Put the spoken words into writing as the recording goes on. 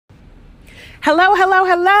Hello, hello,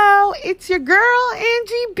 hello. It's your girl,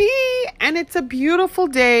 Angie B, and it's a beautiful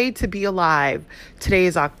day to be alive. Today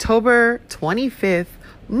is October 25th,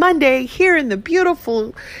 Monday, here in the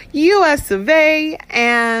beautiful US of A,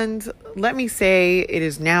 and let me say it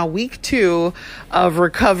is now week 2 of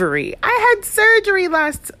recovery. I had surgery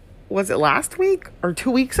was it last week or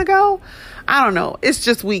 2 weeks ago? I don't know. It's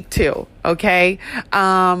just week 2. Okay.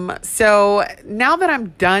 So now that I'm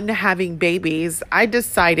done having babies, I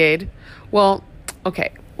decided,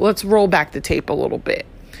 let's roll back the tape a little bit.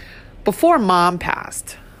 Before mom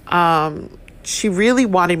passed, she really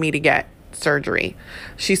wanted me to get surgery.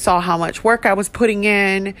 She saw how much work I was putting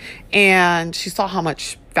in and she saw how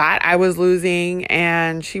much fat I was losing.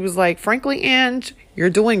 And she was like, frankly, Ange, you're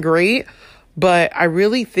doing great, but I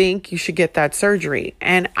really think you should get that surgery.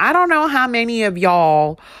 And I don't know how many of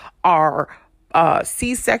y'all are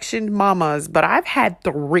C-section mamas, but I've had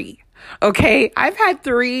 3. Okay, I've had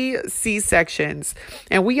 3 C-sections,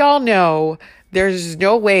 and we all know there's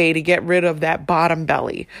no way to get rid of that bottom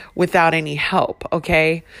belly without any help.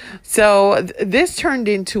 Okay, so this turned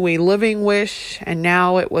into a living wish, and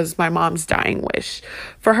now it was my mom's dying wish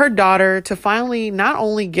for her daughter to finally not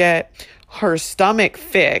only get her stomach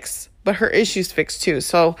fixed, but her issues fixed too.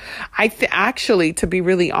 So actually, to be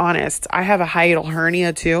really honest, I have a hiatal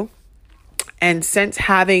hernia too. And since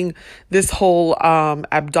having this whole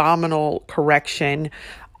abdominal correction,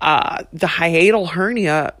 the hiatal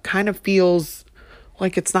hernia kind of feels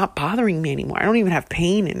like it's not bothering me anymore. I don't even have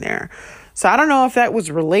pain in there. So I don't know if that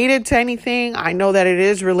was related to anything. I know that it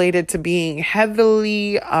is related to being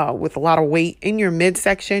heavily with a lot of weight in your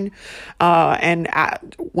midsection and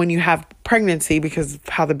when you have pregnancy because of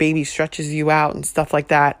how the baby stretches you out and stuff like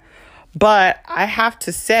that. But I have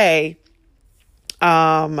to say,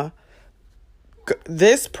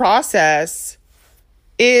 this process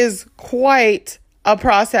is quite a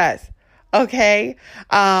process. Okay.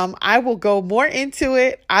 I will go more into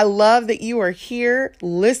it. I love that you are here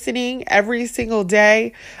listening every single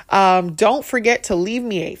day. Don't forget to leave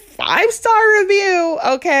me a 5-star review.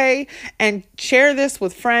 Okay. And share this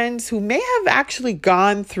with friends who may have actually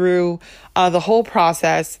gone through the whole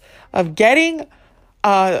process of getting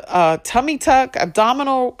tummy tuck,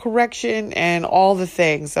 abdominal correction, and all the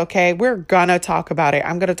things. Okay. We're gonna talk about it.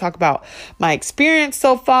 I'm gonna talk about my experience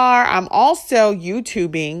so far. I'm also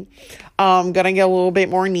YouTubing. Gonna get a little bit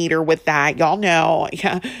more neater with that. Y'all know,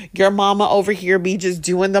 your mama over here be just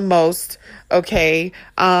doing the most. Okay.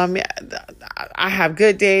 I have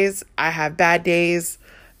good days. I have bad days.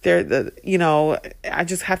 I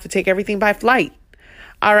just have to take everything by flight.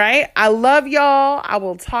 All right. I love y'all. I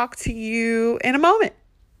will talk to you in a moment.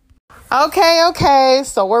 Okay.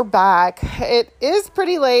 So we're back. It is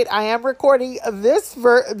pretty late. I am recording this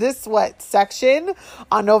section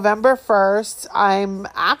on November 1st. I'm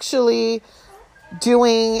actually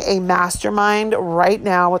doing a mastermind right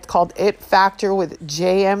now. It's called It Factor with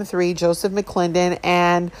JM3, Joseph McClendon.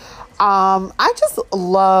 And I just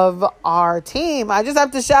love our team. I just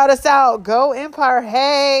have to shout us out. Go Empire.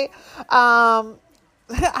 Hey.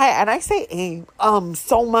 I say AIM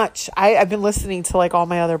so much. I've been listening to like all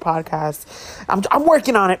my other podcasts. I'm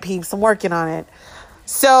working on it, peeps. I'm working on it.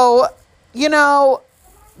 So,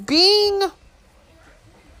 being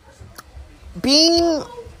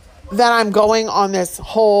that I'm going on this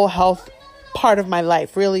whole health part of my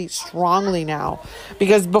life really strongly now,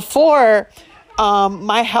 because before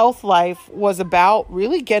my health life was about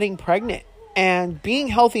really getting pregnant and being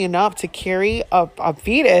healthy enough to carry a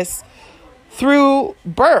fetus through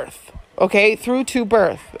birth, through to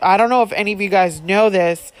birth. I don't know if any of you guys know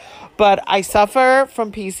this, but I suffer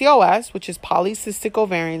from PCOS, which is polycystic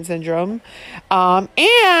ovarian syndrome.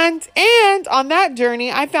 And on that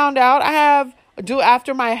journey, I found out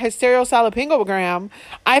after my hysterosalpingogram,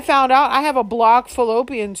 I found out I have a blocked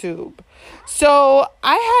fallopian tube. So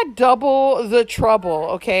I had double the trouble.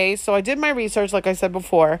 Okay. So I did my research, like I said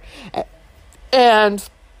before, and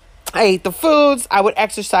I ate the foods. I would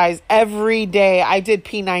exercise every day. I did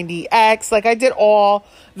P90X. I did all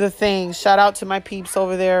the things. Shout out to my peeps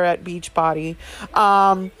over there at Beachbody.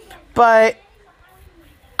 But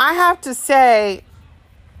I have to say,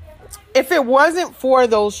 if it wasn't for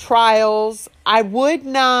those trials, I would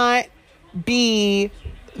not be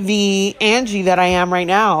the Angie that I am right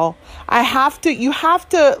now. You have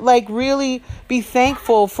to really be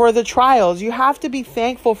thankful for the trials. You have to be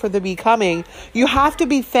thankful for the becoming. You have to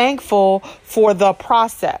be thankful for the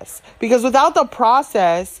process, because without the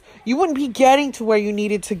process, you wouldn't be getting to where you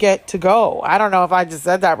needed to get to go. I don't know if I just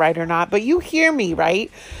said that right or not, but you hear me,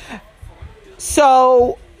 right?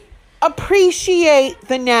 So appreciate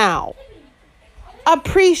the now.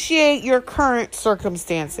 Appreciate your current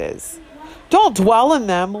circumstances. Don't dwell in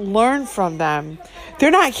them. Learn from them.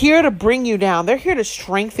 They're not here to bring you down. They're here to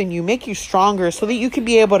strengthen you, make you stronger so that you can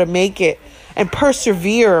be able to make it and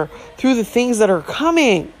persevere through the things that are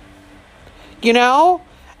coming. You know?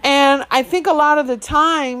 And I think a lot of the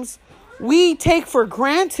times we take for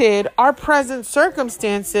granted our present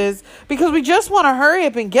circumstances because we just want to hurry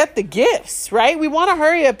up and get the gifts, right? We want to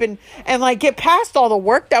hurry up and like get past all the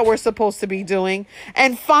work that we're supposed to be doing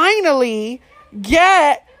and finally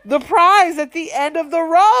get the prize at the end of the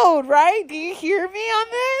road, right? Do you hear me on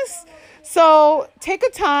this? So take a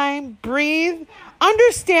time, breathe,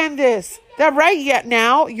 understand this, that right yet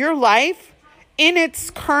now, your life in its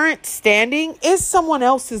current standing is someone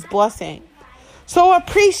else's blessing. So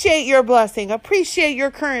appreciate your blessing, appreciate your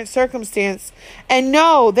current circumstance, and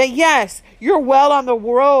know that, yes, you're well on the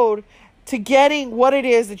road to getting what it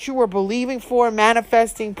is that you were believing for,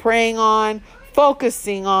 manifesting, praying on,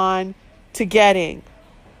 focusing on, to getting.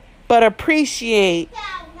 But appreciate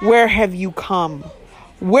where have you come?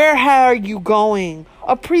 Where are you going?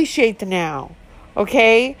 Appreciate the now,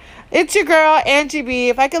 okay? It's your girl, Angie B.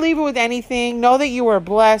 If I could leave it with anything, know that you are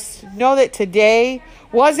blessed. Know that today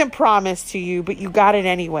wasn't promised to you, but you got it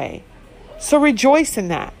anyway. So rejoice in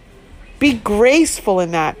that. Be graceful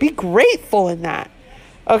in that. Be grateful in that.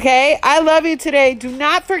 Okay? I love you today. Do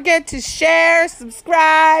not forget to share,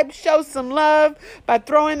 subscribe, show some love by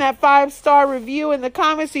throwing that 5-star review in the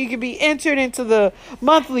comments so you can be entered into the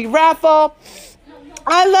monthly raffle.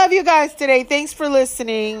 I love you guys today. Thanks for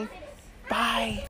listening. Bye.